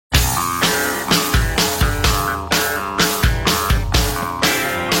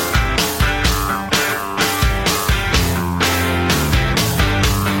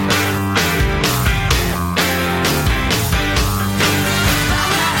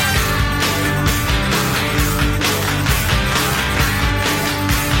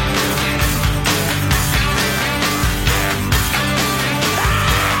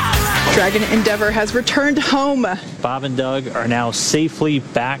Dragon Endeavour has returned home. Bob and Doug are now safely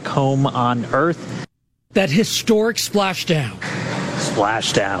back home on Earth. That historic splashdown.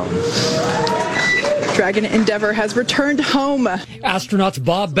 Dragon Endeavour has returned home. Astronauts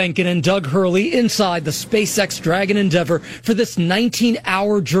Bob Behnken and Doug Hurley inside the SpaceX Dragon Endeavour for this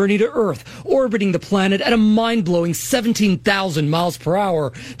 19-hour journey to Earth, orbiting the planet at a mind-blowing 17,000 miles per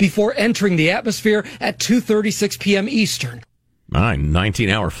hour before entering the atmosphere at 2:36 p.m. Eastern. My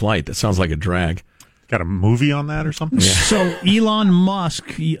 19-hour flight. That sounds like a drag. Got a movie on that or something? Yeah. So Elon Musk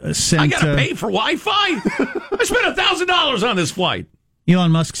sent... I got to pay for Wi-Fi? I spent $1,000 on this flight.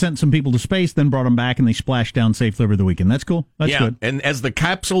 Elon Musk sent some people to space, then brought them back, and they splashed down safely over the weekend. That's cool. That's good. And as the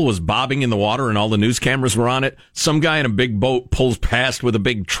capsule was bobbing in the water and all the news cameras were on it, some guy in a big boat pulls past with a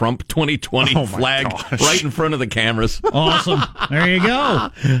big Trump 2020 flag right in front of the cameras. Awesome. There you go.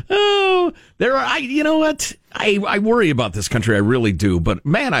 You know what? I worry about this country. I really do. But,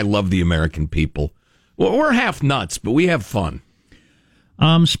 man, I love the American people. Well, we're half nuts, but we have fun.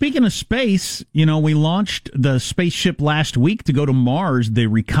 Speaking of space, we launched the spaceship last week to go to Mars. The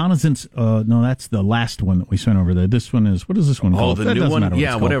reconnaissance, no, that's the last one that we sent over there. This one is, what is this one called? Oh, the new one?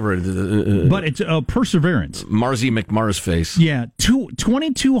 Yeah, whatever. But it's Perseverance. Marsy McMars face. Yeah,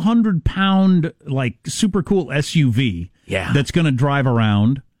 2,200-pound, super cool SUV. Yeah. That's going to drive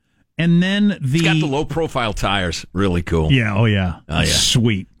around. And then It's got the low-profile tires. Really cool. Yeah, oh yeah.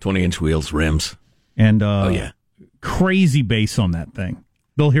 Sweet. 20-inch wheels, rims. And, crazy bass on that thing.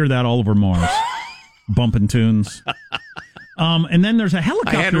 They'll hear that all over Mars. Bumping tunes. And then there's a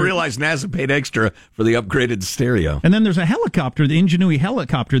helicopter. I hadn't realized NASA paid extra for the upgraded stereo. And then there's a helicopter, the Ingenuity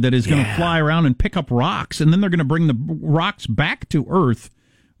helicopter, that is going to fly around and pick up rocks. And then they're going to bring the rocks back to Earth,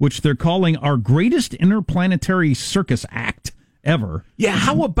 which they're calling our greatest interplanetary circus act ever. Yeah,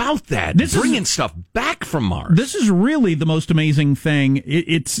 how about that? Bringing stuff back from Mars. This is really the most amazing thing.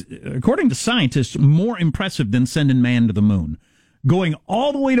 It's, according to scientists, more impressive than sending man to the moon. Going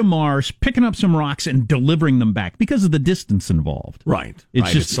all the way to Mars, picking up some rocks, and delivering them back because of the distance involved. Right.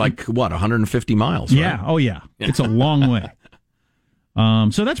 It's like, 150 miles, Yeah, right? oh yeah. It's a long way.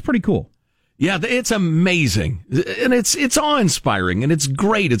 So that's pretty cool. Yeah, it's amazing. And it's awe-inspiring, and it's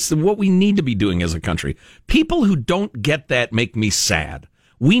great. It's what we need to be doing as a country. People who don't get that make me sad.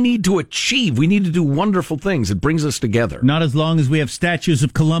 We need to achieve. We need to do wonderful things. It brings us together. Not as long as we have statues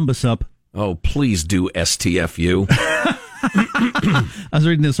of Columbus up. Oh, please do, STFU. I was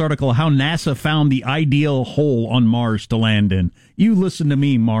reading this article, how NASA found the ideal hole on Mars to land in. You listen to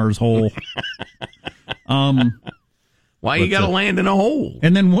me, Mars hole. Why you got to land in a hole?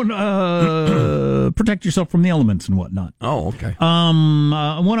 And then protect yourself from the elements and whatnot. Oh, okay.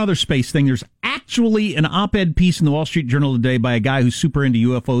 One other space thing. There's actually an op-ed piece in the Wall Street Journal today by a guy who's super into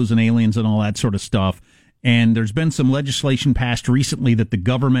UFOs and aliens and all that sort of stuff. And there's been some legislation passed recently that the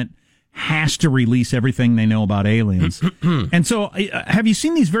government has to release everything they know about aliens. And so, have you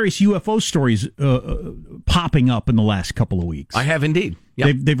seen these various UFO stories popping up in the last couple of weeks? I have indeed.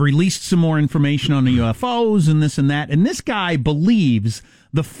 Yep. They've released some more information on the UFOs and this and that. And this guy believes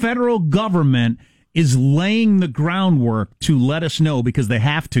the federal government is laying the groundwork to let us know, because they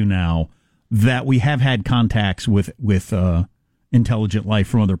have to now, that we have had contacts with intelligent life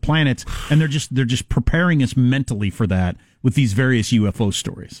from other planets, and they're just preparing us mentally for that with these various UFO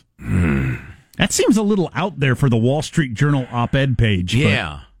stories. That seems a little out there for the Wall Street Journal op-ed page.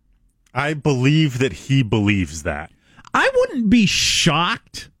 Yeah. I believe that he believes that. I wouldn't be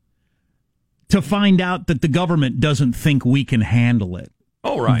shocked to find out that the government doesn't think we can handle it.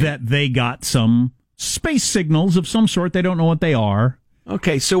 Oh, right. That they got some space signals of some sort. They don't know what they are.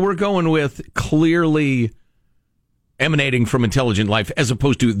 Okay, so we're going with clearly emanating from intelligent life as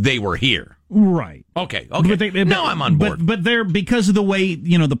opposed to they were here. Right. Okay. Now I'm on board. But they're, because of the way,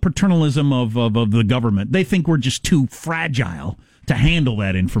 the paternalism of the government, they think we're just too fragile to handle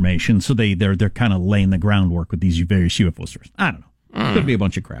that information. So they're kind of laying the groundwork with these various UFO stories. I don't know. Could be a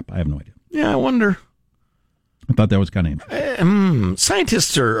bunch of crap. I have no idea. Yeah, I wonder. I thought that was kind of interesting.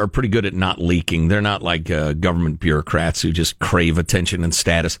 Scientists are pretty good at not leaking. They're not like government bureaucrats who just crave attention and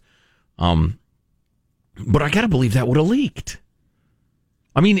status. But I got to believe that would have leaked.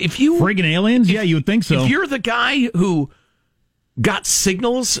 I mean, if you... Friggin' aliens? Yeah, you would think so. If you're the guy who got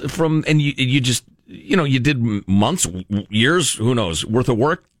signals from... And you just... you did months, years, who knows, worth of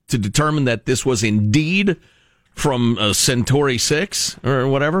work to determine that this was indeed from Centauri 6 or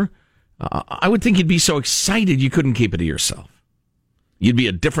whatever, I would think you'd be so excited you couldn't keep it to yourself. You'd be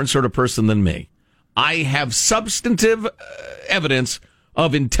a different sort of person than me. I have substantive evidence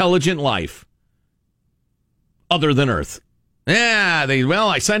of intelligent life other than Earth. Yeah,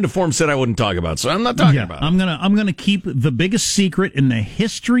 I signed a form, said I wouldn't talk about it, so I'm not talking about it. I'm gonna keep the biggest secret in the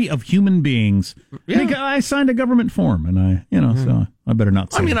history of human beings. Yeah. I signed a government form, and so I better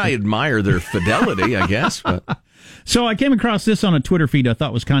not say I admire their fidelity, I guess. But. So I came across this on a Twitter feed I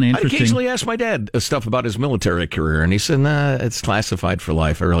thought was kind of I interesting. occasionally ask my dad stuff about his military career, and he said, it's classified for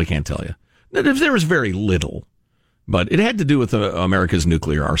life. I really can't tell you. There was very little, but it had to do with America's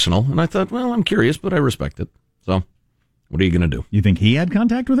nuclear arsenal, and I thought, well, I'm curious, but I respect it. So... what are you going to do? You think he had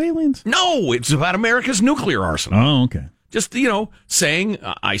contact with aliens? No, it's about America's nuclear arsenal. Oh, okay. Just, saying,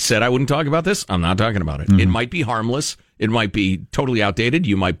 I said I wouldn't talk about this. I'm not talking about it. Mm-hmm. It might be harmless. It might be totally outdated.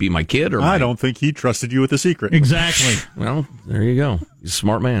 You might be my kid. I don't think he trusted you with the secret. Exactly. Well, there you go. He's a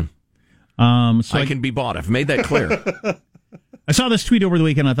smart man. So I can be bought. I've made that clear. I saw this tweet over the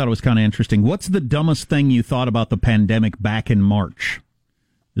weekend. I thought it was kind of interesting. What's the dumbest thing you thought about the pandemic back in March?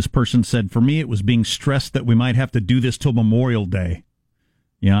 This person said, for me, it was being stressed that we might have to do this till Memorial Day.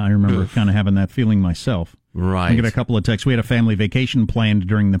 Yeah, I remember kind of having that feeling myself. Right. I get a couple of texts. We had a family vacation planned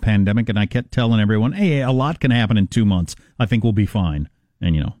during the pandemic, and I kept telling everyone, hey, a lot can happen in 2 months. I think we'll be fine.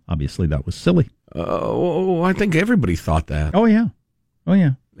 And, obviously that was silly. I think everybody thought that. Oh, yeah.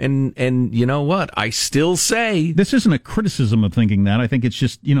 And you know what? I still say... this isn't a criticism of thinking that. I think it's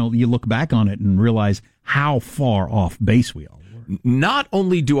just, you look back on it and realize how far off base we are. Not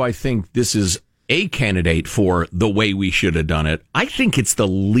only do I think this is a candidate for the way we should have done it, I think it's the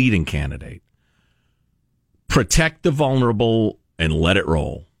leading candidate. Protect the vulnerable and let it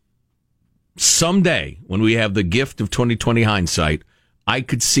roll. Someday, when we have the gift of 2020 hindsight, I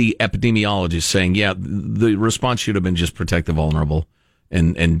could see epidemiologists saying, yeah, the response should have been just protect the vulnerable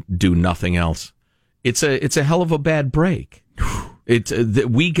and do nothing else. It's a hell of a bad break.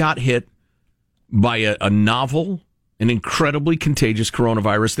 We got hit by a novel, an incredibly contagious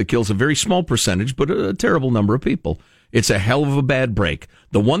coronavirus that kills a very small percentage, but a terrible number of people. It's a hell of a bad break.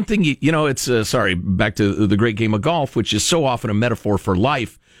 The one thing, it's, back to the great game of golf, which is so often a metaphor for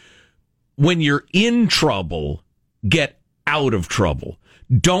life. When you're in trouble, get out of trouble.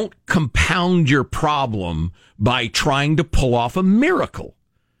 Don't compound your problem by trying to pull off a miracle.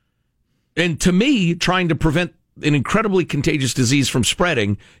 And to me, trying to prevent an incredibly contagious disease from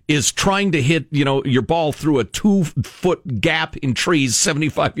spreading is trying to hit, your ball through a 2-foot gap in trees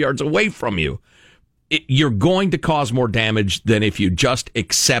 75 yards away from you. You're going to cause more damage than if you just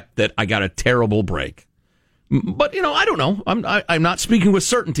accept that I got a terrible break. But, I don't know. I'm not speaking with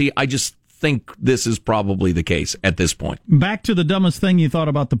certainty. I just think this is probably the case at this point. Back to the dumbest thing you thought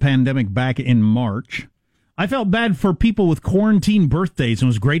about the pandemic back in March. I felt bad for people with quarantine birthdays and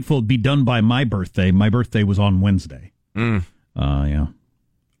was grateful it'd be done by my birthday. My birthday was on Wednesday. Yeah.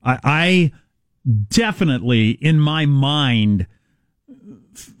 I definitely, in my mind,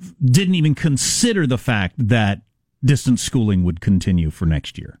 didn't even consider the fact that distance schooling would continue for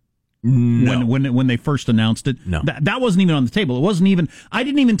next year. No. When they first announced it, no. That wasn't even on the table. It wasn't even. I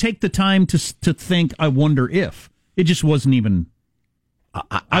didn't even take the time to think. I wonder if it just wasn't even.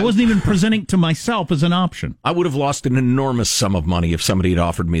 I wasn't even presenting to myself as an option. I would have lost an enormous sum of money if somebody had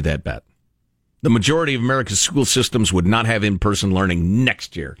offered me that bet. The majority of America's school systems would not have in-person learning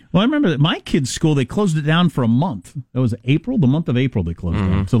next year. Well, I remember that my kids' school, they closed it down for a month. That was April, the month of April they closed it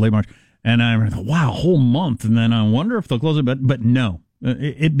down, so late March. And I remember, wow, a whole month. And then I wonder if they'll close it, but no.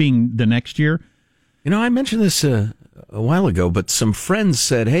 It being the next year. I mentioned this a while ago, but some friends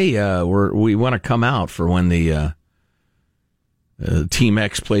said, hey, we want to come out for when the Team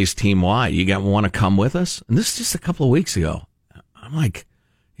X plays Team Y. You want to come with us? And this is just a couple of weeks ago. I'm like,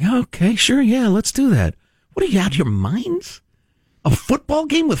 yeah, okay, sure, yeah, let's do that. What, are you out of your minds? A football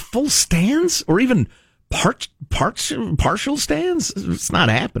game with full stands? Or even partial stands? It's not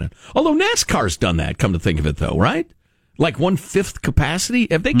happening. Although NASCAR's done that, come to think of it, though, right? Like 1/5 capacity?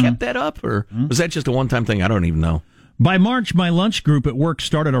 Have they kept that up? Or was that just a one-time thing? I don't even know. By March, my lunch group at work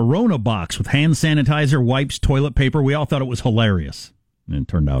started a Rona box with hand sanitizer, wipes, toilet paper. We all thought it was hilarious. And it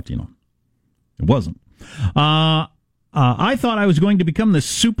turned out, it wasn't. I thought I was going to become this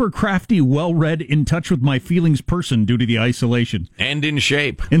super crafty, well-read, in touch with my feelings person due to the isolation. And in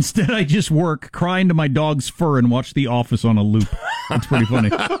shape. Instead, I just work, cry into my dog's fur, and watch The Office on a loop. That's pretty funny.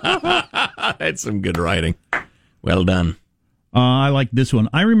 That's some good writing. Well done. I like this one.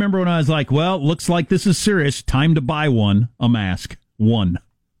 I remember when I was like, well, looks like this is serious. Time to buy a mask. One.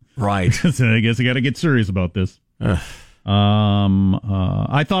 Right. So I guess I got to get serious about this. I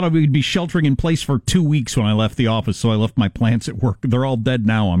thought I would be sheltering in place for 2 weeks when I left the office, so I left my plants at work. They're all dead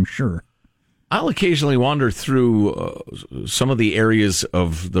now, I'm sure. I'll occasionally wander through some of the areas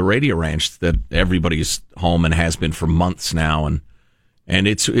of the Radio Ranch that everybody's home and has been for months now, and And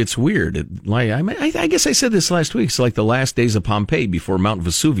it's weird. I guess I said this last week. It's like the last days of Pompeii before Mount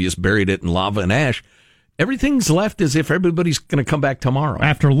Vesuvius buried it in lava and ash. Everything's left as if everybody's going to come back tomorrow.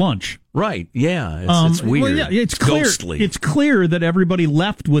 After lunch. Right, yeah. It's weird. Well, yeah, it's clear, ghostly. It's clear that everybody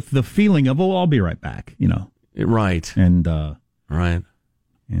left with the feeling of, I'll be right back, Right. And, right.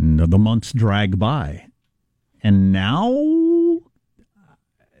 And the months drag by. And now,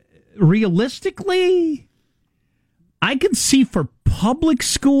 realistically, I could see for public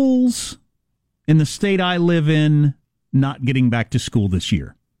schools in the state I live in not getting back to school this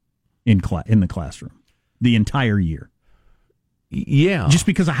year in the classroom, the entire year. Yeah. Just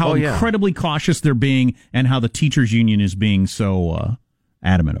because of how incredibly cautious they're being and how the teachers union is being so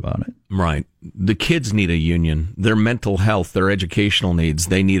adamant about it. Right. The kids need a union. Their mental health, their educational needs,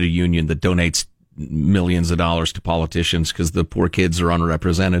 they need a union that donates millions of dollars to politicians because the poor kids are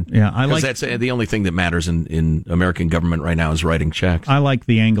unrepresented. Yeah, that's the only thing that matters in American government right now is writing checks. I like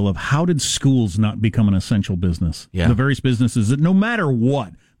the angle of how did schools not become an essential business? Yeah. The various businesses that no matter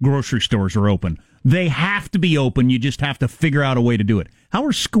what, grocery stores are open. They have to be open. You just have to figure out a way to do it. How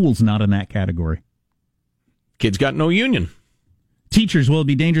are schools not in that category? Kids got no union. Teachers, will it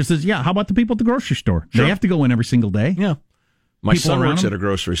be dangerous? How about the people at the grocery store? Sure. They have to go in every single day. Yeah. My People son works them? at a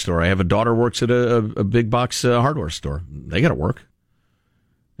grocery store. I have a daughter works at a big box hardware store. They got to work.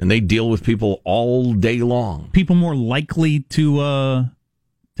 And they deal with people all day long. People more likely to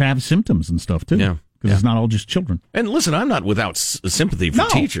have symptoms and stuff, too. Yeah. Because it's not all just children. And listen, I'm not without sympathy for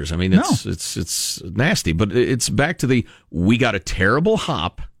teachers. I mean, it's nasty. But it's back to we got a terrible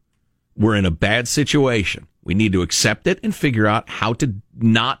hop. We're in a bad situation. We need to accept it and figure out how to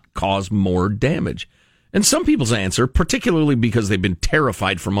not cause more damage. And some people's answer, particularly because they've been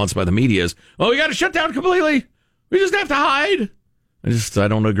terrified for months by the media, is, we got to shut down completely. We just have to hide. I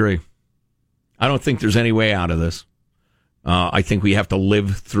don't agree. I don't think there's any way out of this. I think we have to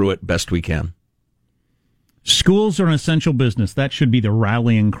live through it best we can. Schools are an essential business. That should be the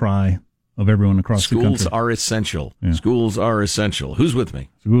rallying cry of everyone across the country. Schools are essential. Yeah. Schools are essential. Who's with me?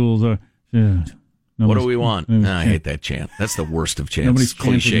 Schools are... What do we want? I hate that chant. That's the worst of chants. Nobody's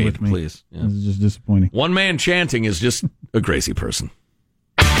cliched, with me. Please. Yeah. This is just disappointing. One man chanting is just a crazy person.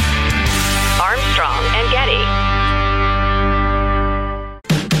 Armstrong and Getty.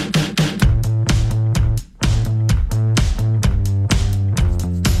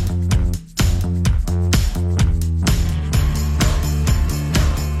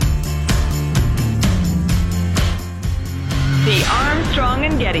 The Armstrong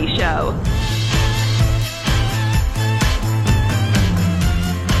and Getty Show.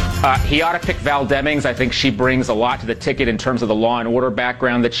 He ought to pick Val Demings. I think she brings a lot to the ticket in terms of the law and order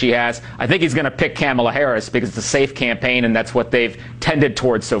background that she has. I think he's going to pick Kamala Harris because it's a safe campaign, and that's what they've tended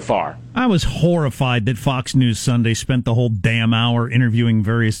towards so far. I was horrified that Fox News Sunday spent the whole damn hour interviewing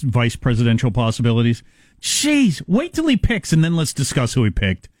various vice presidential possibilities. Jeez, wait till he picks, and then let's discuss who he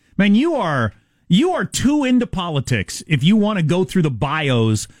picked. Man, you are too into politics if you want to go through the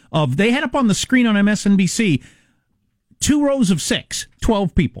bios of... They had up on the screen on MSNBC 2 rows of 6,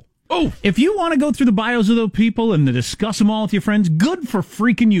 12 people. Oh, if you want to go through the bios of those people and to discuss them all with your friends, good for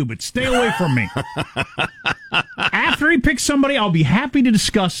freaking you, but stay away from me. After he picks somebody, I'll be happy to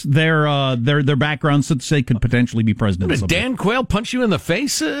discuss their backgrounds so that they could potentially be president. Did Dan Quayle punch you in the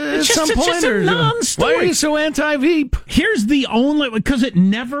face at some point? It's just a non-story. Why are you so anti-Veep? Here's the only... Because it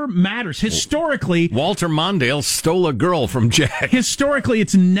never matters. Historically... Walter Mondale stole a girl from Jack. Historically,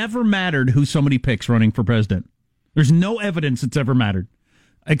 it's never mattered who somebody picks running for president. There's no evidence it's ever mattered.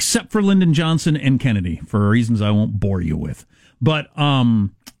 Except for Lyndon Johnson and Kennedy, for reasons I won't bore you with. But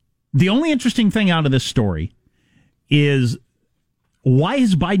the only interesting thing out of this story is, why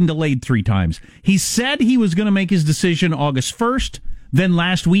has Biden delayed 3 times? He said he was going to make his decision August 1st. Then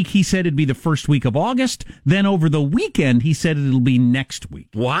last week he said it'd be the first week of August. Then over the weekend he said it'll be next week.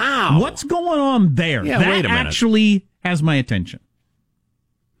 Wow. What's going on there? Yeah, that wait a minute. actually has my attention.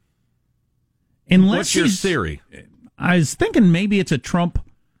 Unless What's your theory? I was thinking maybe it's a Trump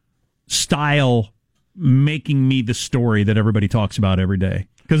style making me the story that everybody talks about every day.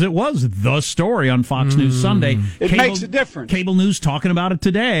 Because it was the story on Fox News Sunday. It makes a difference. Cable news talking about it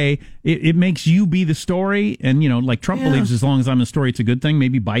today. It makes you be the story. And, like Trump believes as long as I'm the story, it's a good thing.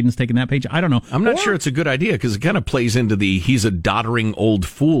 Maybe Biden's taking that page. I don't know. I'm not sure it's a good idea because it kind of plays into the he's a doddering old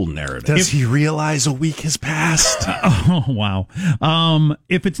fool narrative. Does he realize a week has passed? Oh, wow.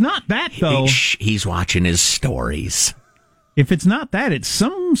 If it's not that, though. He's watching his stories. If it's not that, it's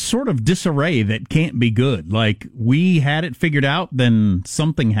some sort of disarray that can't be good. Like, we had it figured out, then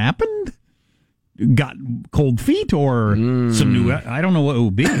something happened? Got cold feet or some new... I don't know what it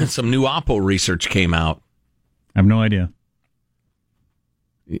would be. Some new Oppo research came out. I have no idea.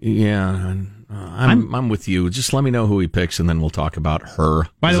 Yeah, I'm with you. Just let me know who he picks, and then we'll talk about her.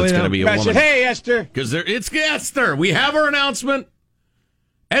 By the way, it's going to be a woman. Hey, Esther. Because it's Esther. We have our announcement.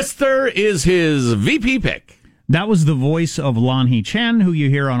 Esther is his VP pick. That was the voice of Lan Hee Chen, who you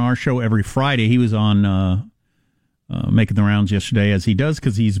hear on our show every Friday. He was on making the rounds yesterday, as he does,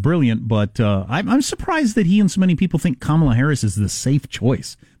 because he's brilliant. But I'm surprised that he and so many people think Kamala Harris is the safe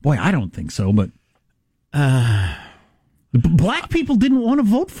choice. Boy, I don't think so, but... Black people didn't want to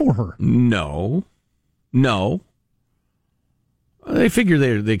vote for her. No. They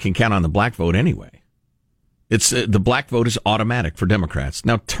figure they can count on the black vote anyway. It's the black vote is automatic for Democrats.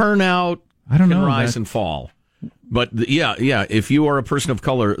 Now, turnout can rise and fall. But, yeah, if you are a person of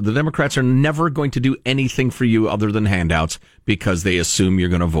color, the Democrats are never going to do anything for you other than handouts because they assume you're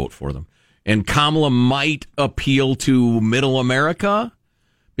going to vote for them. And Kamala might appeal to middle America,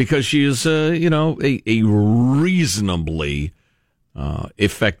 because she is, a reasonably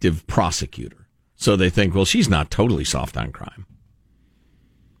effective prosecutor. So they think, well, she's not totally soft on crime.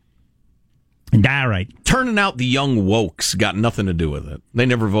 All right. Turning out the young wokes got nothing to do with it. They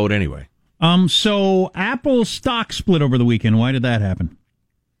never vote anyway. So Apple stock split over the weekend. Why did that happen?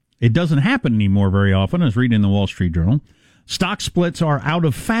 It doesn't happen anymore very often. I was reading in the Wall Street Journal. Stock splits are out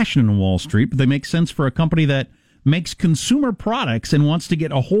of fashion in Wall Street, but they make sense for a company that makes consumer products and wants to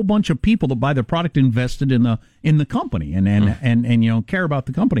get a whole bunch of people to buy their product invested in the company and care about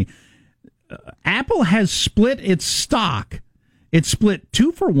the company. Apple has split its stock. It split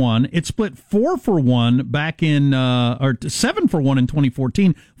 2 for 1. It split 4 for 1 back in or 7 for 1 in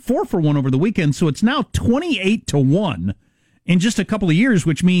 2014. 4 for 1 over the weekend. So it's now 28 to 1 in just a couple of years,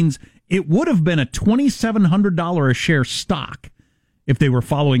 which means it would have been a $2,700 a share stock if they were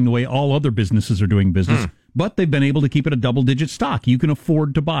following the way all other businesses are doing business. But they've been able to keep it a double-digit stock. You can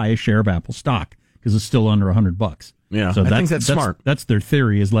afford to buy a share of Apple stock because it's still under $100. Yeah, so I think that's smart. That's their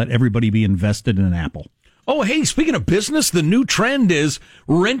theory, is let everybody be invested in an Apple. Oh, hey, speaking of business, the new trend is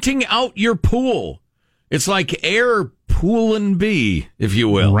renting out your pool. It's like Air Pool and B, if you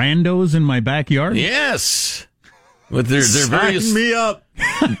will. Randos in my backyard? Yes. With their various Sign me up.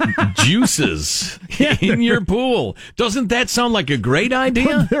 juices in your pool. Doesn't that sound like a great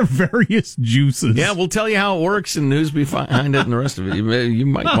idea? Their various juices. Yeah, we'll tell you how it works and who's behind it and the rest of it. You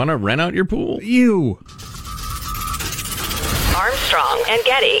might want to rent out your pool. You. Armstrong and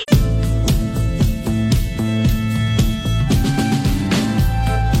Getty.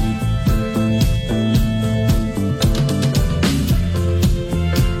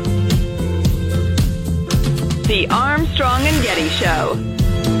 The Armstrong and Getty Show.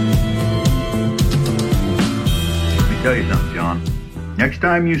 Let me tell you something, John. Next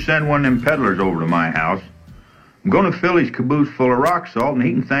time you send one of them peddlers over to my house, I'm going to fill his caboose full of rock salt, and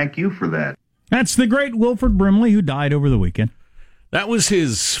he can thank you for that. That's the great Wilford Brimley, who died over the weekend. That was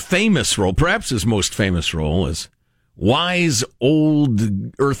his famous role, perhaps his most famous role, as wise old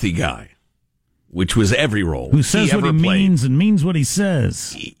earthy guy, which was every role who says what he means and means what he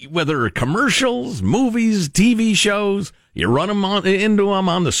says. Whether commercials, movies, TV shows, you run into him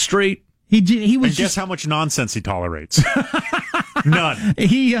on the street. He was. And guess how much nonsense he tolerates? None.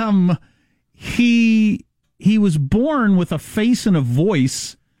 He was born with a face and a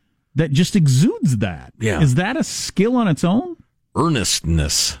voice that just exudes that. Yeah. Is that a skill on its own?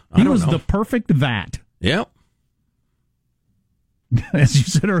 Earnestness. He was the perfect that. Yep. As you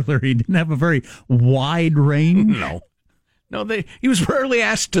said earlier, he didn't have a very wide range. No, he was rarely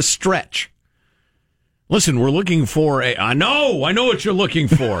asked to stretch. Listen, we're looking for I know what you're looking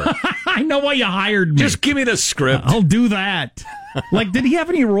for. I know why you hired me. Just give me the script. I'll do that. Like, did he have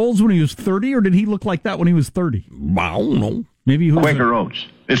any roles when he was 30, or did he look like that when he was 30? I don't know. Maybe he was Quaker Oats.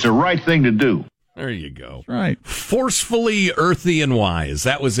 It's the right thing to do. There you go. Right. Forcefully earthy and wise.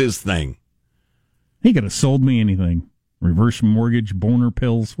 That was his thing. He could have sold me anything. Reverse mortgage, boner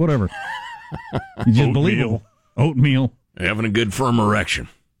pills, whatever. It's just believable. Oatmeal. Having a good firm erection.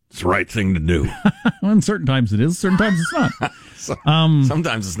 It's the right thing to do. Well, and certain times it is, certain times it's not.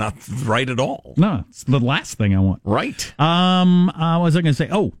 Sometimes it's not right at all. No, it's the last thing I want. Right. What was I going to say?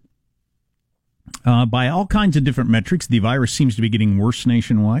 By all kinds of different metrics, the virus seems to be getting worse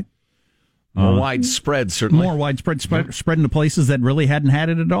nationwide. More widespread, certainly. More widespread, spread into places that really hadn't had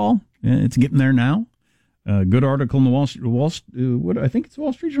it at all. It's getting there now. Good article in the I think it's the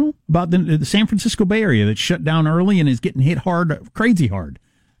Wall Street Journal about the San Francisco Bay Area that shut down early and is getting hit hard, crazy hard.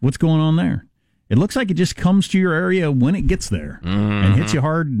 What's going on there? It looks like it just comes to your area when it gets there and hits you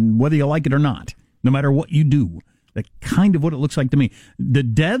hard, whether you like it or not, no matter what you do. That's kind of what it looks like to me. The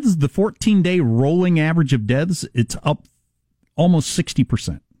deaths, the 14-day rolling average of deaths, it's up almost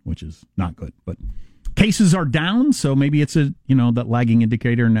 60%, which is not good. But cases are down, so maybe it's that lagging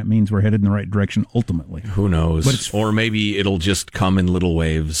indicator, and that means we're headed in the right direction ultimately. Who knows? Or maybe it'll just come in little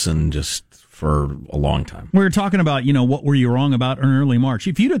waves and just for a long time. We were talking about, what were you wrong about in early March?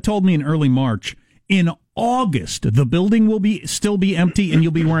 If you'd have told me in early March, in August, the building will still be empty and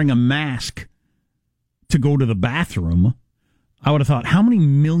you'll be wearing a mask to go to the bathroom, I would have thought, how many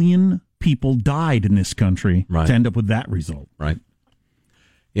million people died in this country to end up with that result? Right.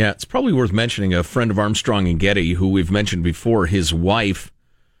 Yeah, it's probably worth mentioning a friend of Armstrong and Getty, who we've mentioned before, his wife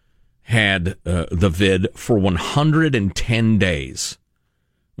had the vid for 110 days.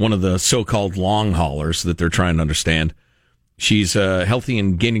 One of the so-called long haulers that they're trying to understand. She's healthy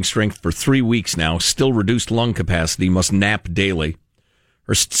and gaining strength for 3 weeks now, still reduced lung capacity, must nap daily.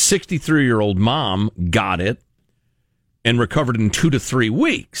 Her 63-year-old mom got it and recovered in 2 to 3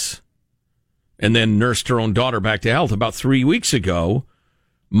 weeks, and then nursed her own daughter back to health. About 3 weeks ago,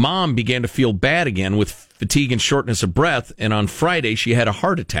 Mom began to feel bad again with fatigue and shortness of breath, and on Friday she had a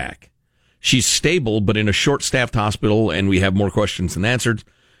heart attack. She's stable, but in a short-staffed hospital, and we have more questions than answers.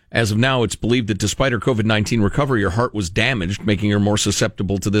 As of now, it's believed that despite her COVID-19 recovery, her heart was damaged, making her more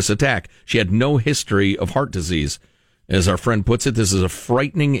susceptible to this attack. She had no history of heart disease. As our friend puts it, this is a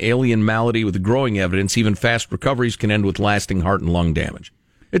frightening alien malady with growing evidence. Even fast recoveries can end with lasting heart and lung damage.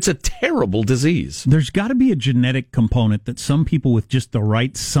 It's a terrible disease. There's got to be a genetic component that some people with just the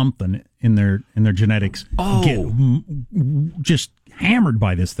right something in their genetics get just hammered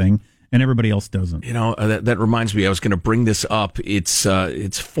by this thing, and everybody else doesn't. That reminds me, I was going to bring this up. It's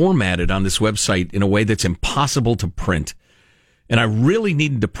formatted on this website in a way that's impossible to print. And I really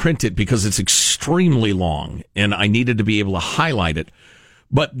needed to print it because it's extremely long, and I needed to be able to highlight it.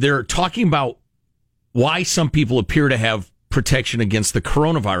 But they're talking about why some people appear to have protection against the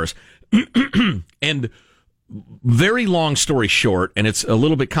coronavirus. And very long story short, and it's a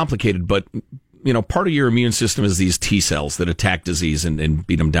little bit complicated, but part of your immune system is these T cells that attack disease and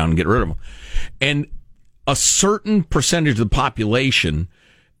beat them down and get rid of them. And a certain percentage of the population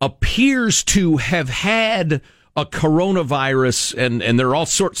appears to have had a coronavirus, and there are all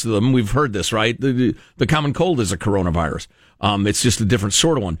sorts of them. We've heard this, right? The common cold is a coronavirus. It's just a different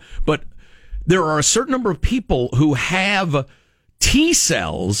sort of one. But there are a certain number of people who have T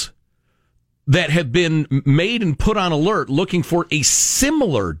cells that have been made and put on alert looking for a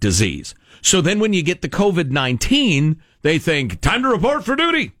similar disease. So then when you get the COVID-19, they think, time to report for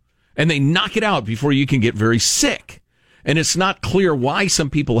duty. And they knock it out before you can get very sick. And it's not clear why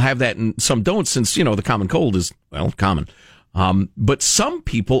some people have that and some don't, since, the common cold is, common. But some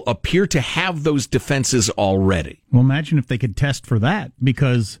people appear to have those defenses already. Well, imagine if they could test for that,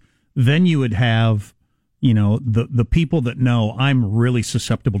 because then you would have, the people that know I'm really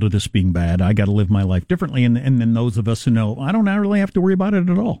susceptible to this being bad. I got to live my life differently. And then those of us who know I don't really have to worry about it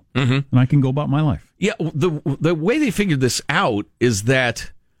at all. Mm-hmm. And I can go about my life. Yeah. The way they figured this out is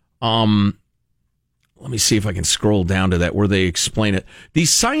that, let me see if I can scroll down to that where they explain it. These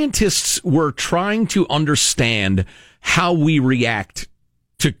scientists were trying to understand how we react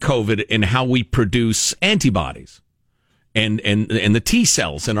to COVID and how we produce antibodies and the T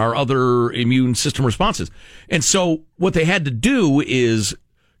cells and our other immune system responses. And so what they had to do is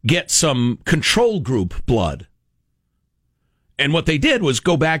get some control group blood. And what they did was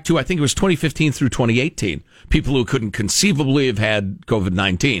go back to, I think it was 2015 through 2018, people who couldn't conceivably have had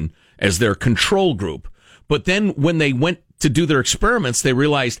COVID-19 as their control group. But then when they went to do their experiments, they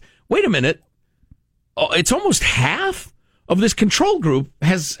realized, wait a minute, it's almost half of this control group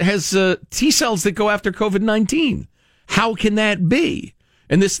has T cells that go after COVID-19. How can that be?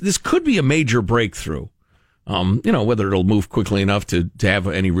 And this could be a major breakthrough. Whether it'll move quickly enough to have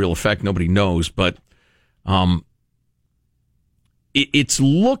any real effect, nobody knows. But it's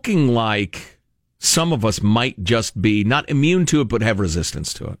looking like some of us might just be not immune to it, but have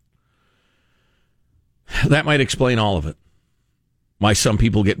resistance to it. That might explain all of it. Why some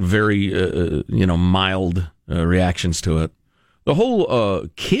people get very, mild reactions to it. The whole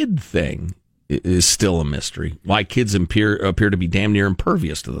kid thing is still a mystery. Why kids appear to be damn near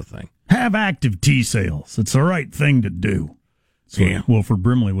impervious to the thing. Have active T cells. It's the right thing to do. So Wilford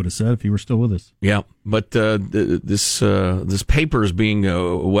Brimley would have said if he were still with us. Yeah, but this paper is being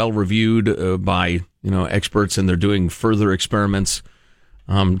well reviewed by experts, and they're doing further experiments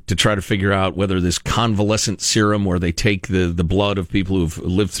to try to figure out whether this convalescent serum, where they take the blood of people who've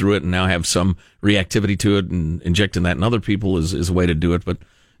lived through it and now have some reactivity to it and injecting that in other people, is a way to do it. But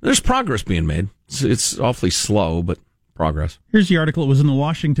there's progress being made. It's awfully slow, but progress. Here's the article. It was in the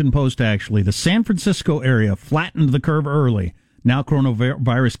Washington Post, actually. The San Francisco area flattened the curve early. Now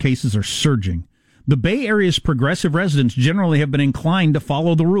coronavirus cases are surging. The Bay Area's progressive residents generally have been inclined to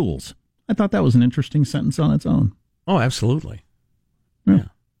follow the rules. I thought that was an interesting sentence on its own. Oh, absolutely. Yeah.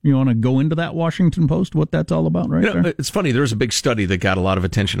 You want to go into that Washington Post, what that's all about there? It's funny. There was a big study that got a lot of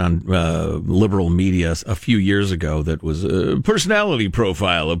attention on liberal media a few years ago that was a personality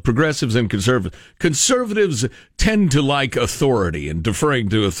profile of progressives and conservatives. Conservatives tend to like authority and deferring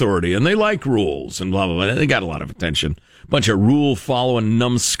to authority, and they like rules and blah, blah, blah. They got a lot of attention. Bunch of rule-following,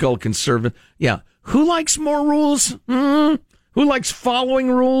 numbskull conservative. Yeah. Who likes more rules? Who likes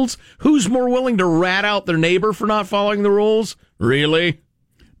following rules? Who's more willing to rat out their neighbor for not following the rules? Really?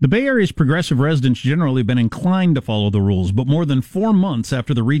 The Bay Area's progressive residents generally been inclined to follow the rules, but more than 4 months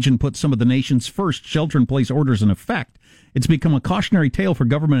after the region put some of the nation's first shelter-in-place orders in effect, it's become a cautionary tale for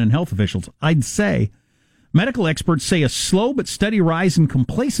government and health officials. I'd say medical experts say a slow but steady rise in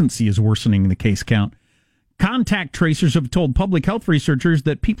complacency is worsening the case count. Contact tracers have told public health researchers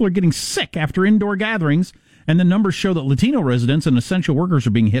that people are getting sick after indoor gatherings, and the numbers show that Latino residents and essential workers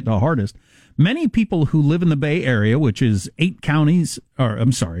are being hit the hardest. Many people who live in the Bay Area, which is a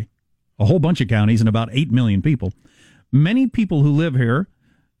whole bunch of counties and about 8 million people, many people who live here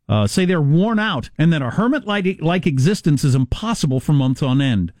say they're worn out and that a hermit-like existence is impossible for months on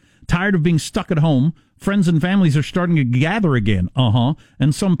end. Tired of being stuck at home, friends and families are starting to gather again.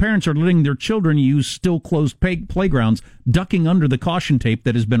 And some parents are letting their children use still closed playgrounds, ducking under the caution tape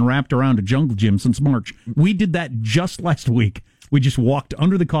that has been wrapped around a jungle gym since March. We did that just last week. We just walked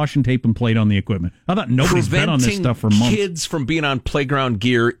under the caution tape and played on the equipment. I thought nobody's been on this stuff for months. Preventing kids from being on playground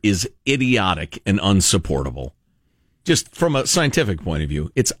gear is idiotic and unsupportable. Just from a scientific point of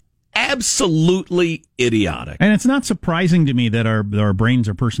view, it's absolutely idiotic. And it's not surprising to me that our brains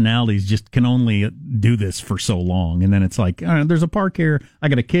or personalities just can only do this for so long. And then it's like, there's a park here. I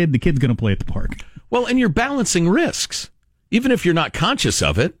got a kid. The kid's going to play at the park. Well, and you're balancing risks. Even if you're not conscious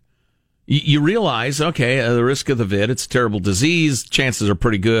of it, you realize, okay, the risk of the vid, it's a terrible disease. Chances are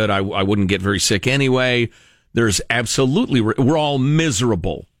pretty good. I wouldn't get very sick anyway. There's absolutely, we're all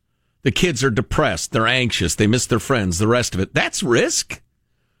miserable. The kids are depressed. They're anxious. They miss their friends, the rest of it. That's risk.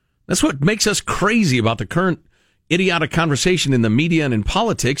 That's what makes us crazy about the current idiotic conversation in the media and in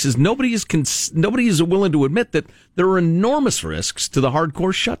politics is nobody is willing to admit that there are enormous risks to the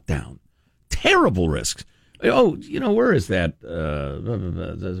hardcore shutdown. Terrible risks. Oh, where is that? There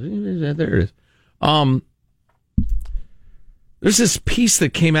it is. There's this piece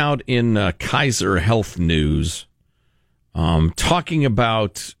that came out in Kaiser Health News talking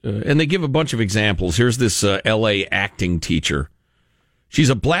about, and they give a bunch of examples. Here's this L.A. acting teacher.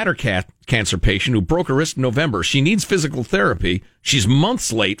 She's a bladder cancer patient who broke her wrist in November. She needs physical therapy. She's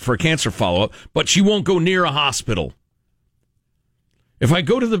months late for a cancer follow-up, but she won't go near a hospital. If I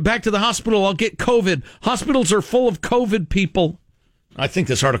go back to the hospital, I'll get COVID. Hospitals are full of COVID people. I think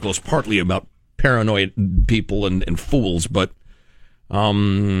this article is partly about paranoid people and fools, but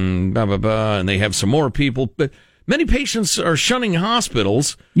and they have some more people. But many patients are shunning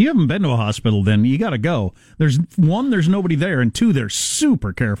hospitals. You haven't been to a hospital, then you got to go. There's nobody there, and 2, they're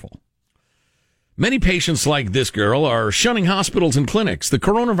super careful. Many patients like this girl are shunning hospitals and clinics. The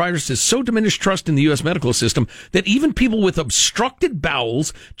coronavirus has so diminished trust in the U.S. medical system that even people with obstructed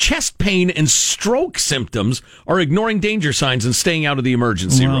bowels, chest pain, and stroke symptoms are ignoring danger signs and staying out of the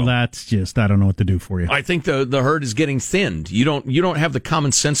emergency room. Well, that's just, I don't know what to do for you. I think the herd is getting thinned. You don't have the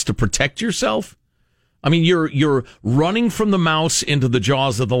common sense to protect yourself. I mean, you're running from the mouse into the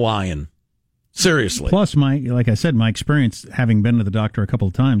jaws of the lion. Seriously. Plus, like I said, my experience having been to the doctor a couple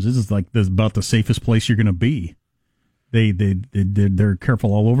of times, this is about the safest place you're going to be. They're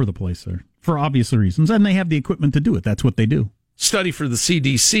careful all over the place there for obvious reasons, and they have the equipment to do it. That's what they do. Study for the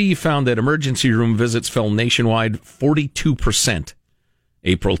CDC found that emergency room visits fell nationwide 42%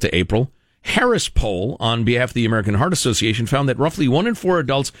 April to April. Harris poll on behalf of the American Heart Association found that roughly 1 in 4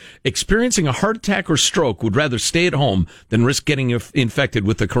 adults experiencing a heart attack or stroke would rather stay at home than risk getting infected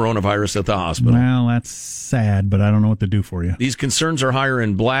with the coronavirus at the hospital. Well, that's sad, but I don't know what to do for you. These concerns are higher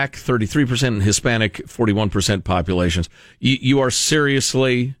in black, 33%, and Hispanic, 41% populations. You are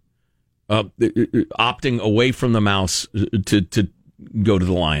seriously opting away from the mouse to go to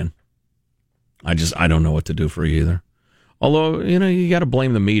the lion. I don't know what to do for you either. Although, you got to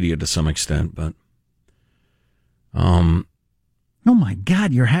blame the media to some extent, but oh my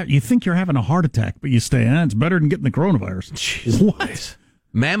God, you think you're having a heart attack, but you stay on. It's better than getting the coronavirus. Jeez. What?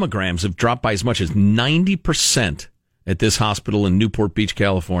 Mammograms have dropped by as much as 90% at this hospital in Newport Beach,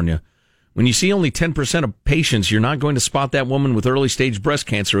 California. When you see only 10% of patients, you're not going to spot that woman with early stage breast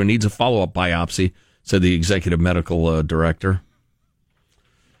cancer who needs a follow-up biopsy, said the executive medical director.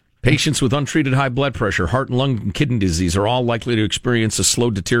 Patients with untreated high blood pressure, heart and lung and kidney disease are all likely to experience a slow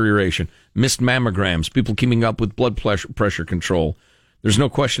deterioration. Missed mammograms, people keeping up with blood pressure control. There's no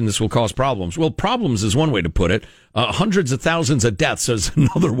question this will cause problems. Well, problems is one way to put it. Hundreds of thousands of deaths is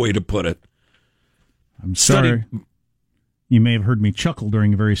another way to put it. I'm sorry. You may have heard me chuckle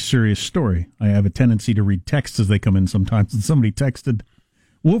during a very serious story. I have a tendency to read texts as they come in sometimes, and somebody texted,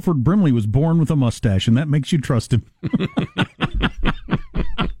 Wilford Brimley was born with a mustache, and that makes you trust him.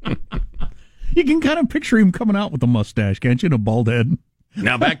 You can kind of picture him coming out with a mustache, can't you, and a bald head?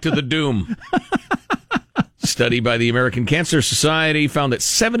 Now back to the doom. Study by the American Cancer Society found that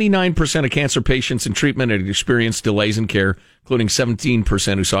 79% of cancer patients in treatment had experienced delays in care, including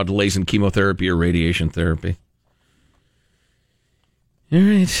 17% who saw delays in chemotherapy or radiation therapy. All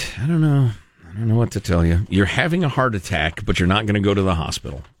right, I don't know what to tell you. You're having a heart attack, but you're not going to go to the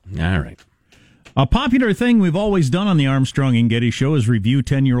hospital. All right. A popular thing we've always done on the Armstrong and Getty Show is review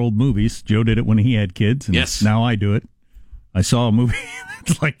 10-year-old movies. Joe did it when he had kids, and yes, now I do it. I saw a movie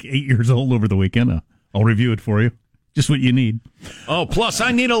that's like 8 years old over the weekend. I'll review it for you. Just what you need. Oh, plus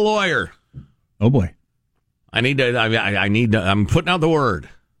I need a lawyer. Oh, boy. I'm putting out the word.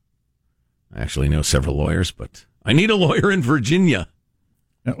 I actually know several lawyers, but I need a lawyer in Virginia.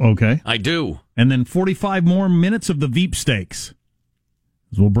 Okay. I do. And then 45 more minutes of the Veep Stakes.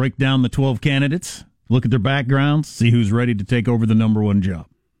 As we'll break down the 12 candidates, look at their backgrounds, see who's ready to take over the number one job.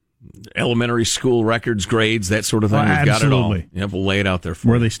 Elementary school records, grades, that sort of thing. We've got it all. Yeah, we'll lay it out there for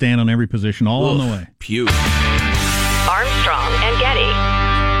where you. they stand on every position, all on the way. Pew. Armstrong and Getty.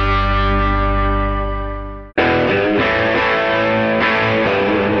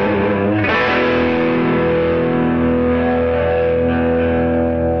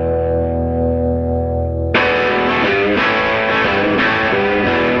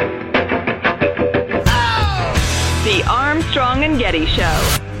 The Armstrong and Getty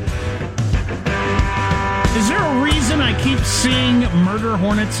Show. Is there a reason I keep seeing murder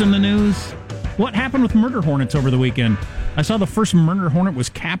hornets in the news? What happened with murder hornets over the weekend? I saw the first murder hornet was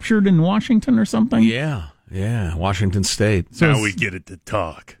captured in Washington or something. Yeah, Washington State. So now we get it to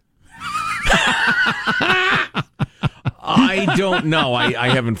talk. I don't know. I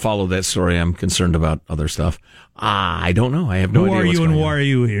haven't followed that story. I'm concerned about other stuff. I don't know. I have no idea. Who are you and why are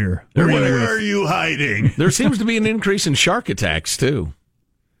you here? Where are you hiding? There seems to be an increase in shark attacks, too.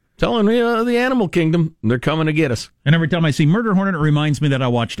 Telling me the animal kingdom, they're coming to get us. And every time I see murder hornet, it reminds me that I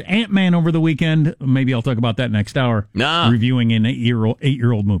watched Ant-Man over the weekend. Maybe I'll talk about that next hour. Reviewing an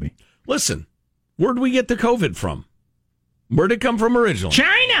eight-year-old movie. Listen, where'd we get the COVID from? Where'd it come from originally?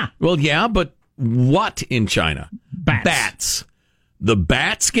 China! Well, yeah, but what in China? Bats. The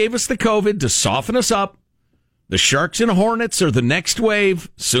bats gave us the COVID to soften us up. The sharks and hornets are the next wave.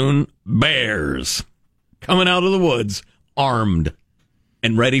 Soon, bears. Coming out of the woods, armed.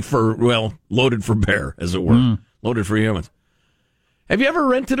 And ready for, loaded for bear, as it were. Loaded for humans. Have you ever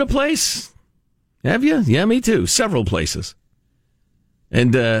rented a place? Have you? Yeah, me too. Several places.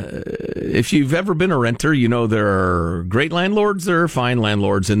 And if you've ever been a renter, you know there are great landlords, there are fine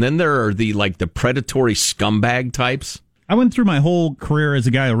landlords, and then there are the predatory scumbag types. I went through my whole career as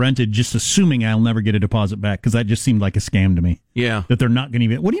a guy who rented just assuming I'll never get a deposit back because that just seemed like a scam to me. Yeah. That they're not going to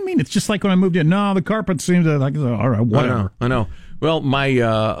even... What do you mean? It's just like when I moved in. No, the carpet seems like... All right, whatever. I know. Well,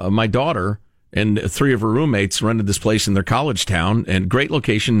 my daughter and three of her roommates rented this place in their college town, and great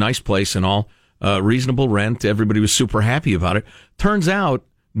location, nice place and all, reasonable rent. Everybody was super happy about it. Turns out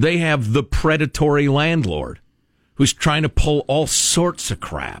they have the predatory landlord who's trying to pull all sorts of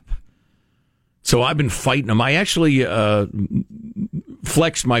crap. So I've been fighting them. I actually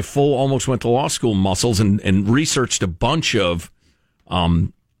flexed my full, almost went to law school muscles and researched a bunch of,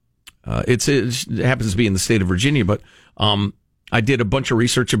 it happens to be in the state of Virginia, but I did a bunch of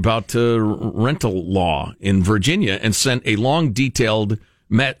research about rental law in Virginia and sent a long, detailed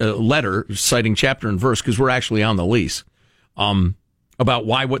letter citing chapter and verse, because we're actually on the lease, about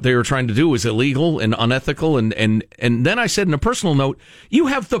why what they were trying to do was illegal and unethical. And then I said in a personal note, you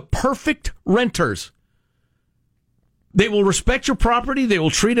have the perfect renters. They will respect your property. They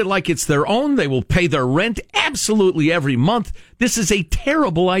will treat it like it's their own. They will pay their rent absolutely every month. This is a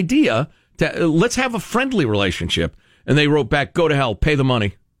terrible idea. Let's have a friendly relationship. And they wrote back, go to hell, pay the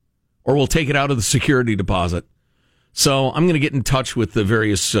money, or we'll take it out of the security deposit. So I'm going to get in touch with the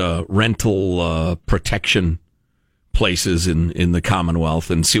various rental protection places in the Commonwealth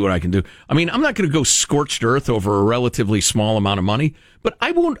and see what I can do. I mean, I'm not going to go scorched earth over a relatively small amount of money, but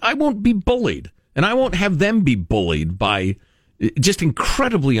I won't be bullied, and I won't have them be bullied by just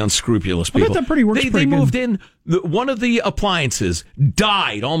incredibly unscrupulous people. I bet that pretty works. They moved in. One of the appliances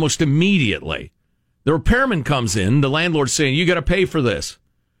died almost immediately. The repairman comes in. The landlord's saying, you got to pay for this.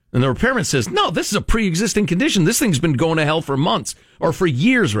 And the repairman says, no, this is a pre-existing condition. This thing's been going to hell for months, or for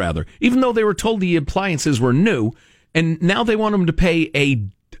years, rather. Even though they were told the appliances were new, And now they want them to pay a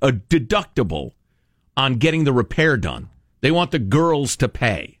deductible on getting the repair done. They want the girls to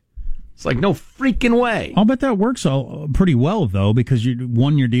pay. It's like, no freaking way. I'll bet that works pretty well, though, because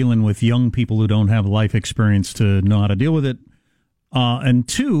you're dealing with young people who don't have life experience to know how to deal with it. And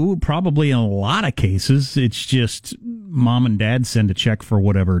two, probably in a lot of cases, it's just mom and dad send a check for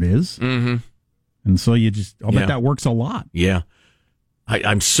whatever it is. Mm-hmm. And so I'll bet that works a lot. Yeah.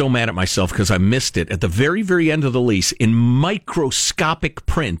 I'm so mad at myself because I missed it at the very, very end of the lease in microscopic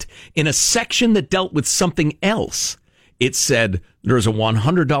print in a section that dealt with something else. It said there's a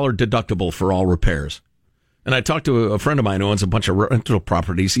 $100 deductible for all repairs. And I talked to a friend of mine who owns a bunch of rental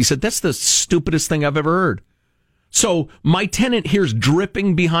properties. He said, that's the stupidest thing I've ever heard. So my tenant here's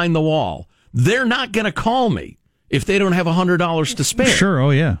dripping behind the wall. They're not going to call me if they don't have $100 to spare. Sure, oh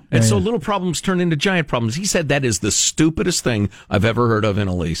yeah. And so little problems turn into giant problems. He said that is the stupidest thing I've ever heard of in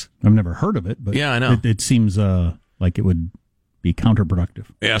a lease. I've never heard of it, but yeah, I know. It seems like it would be counterproductive.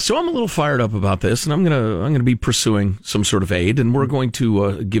 Yeah, so I'm a little fired up about this, and I'm gonna be pursuing some sort of aid, and we're going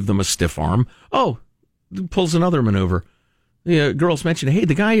to give them a stiff arm. Oh, pulls another maneuver. The girls mentioned, hey,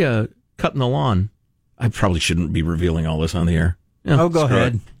 the guy cutting the lawn. I probably shouldn't be revealing all this on the air. Yeah, go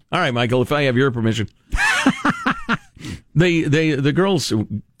ahead. All right, Michael, if I have your permission. The girls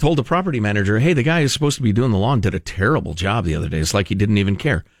told the property manager, hey, the guy who's supposed to be doing the lawn did a terrible job the other day. It's like he didn't even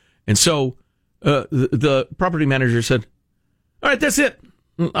care. And so the property manager said, all right, that's it.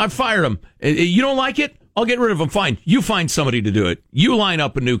 I fired him. You don't like it? I'll get rid of him. Fine. You find somebody to do it. You line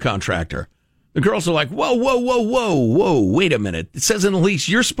up a new contractor. The girls are like, whoa, wait a minute. It says in the lease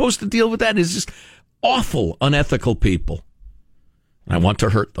you're supposed to deal with that. It's just awful, unethical people. I want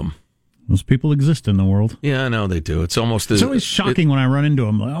to hurt them. Those people exist in the world. Yeah, I know they do. It's always shocking when I run into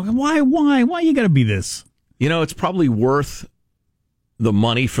them. Like, why you got to be this? You know, it's probably worth the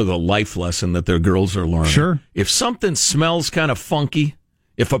money for the life lesson that their girls are learning. Sure. If something smells kind of funky,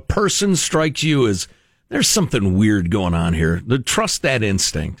 if a person strikes you as there's something weird going on here, trust that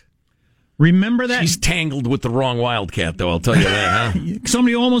instinct. Remember that? She's tangled with the wrong wildcat, though, I'll tell you that, huh?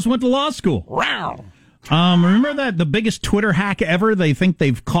 Somebody almost went to law school. Wow. Remember that the biggest Twitter hack ever? They think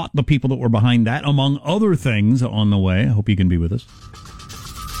they've caught the people that were behind that, among other things, on the way. I hope you can be with us.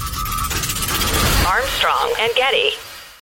 Armstrong and Getty.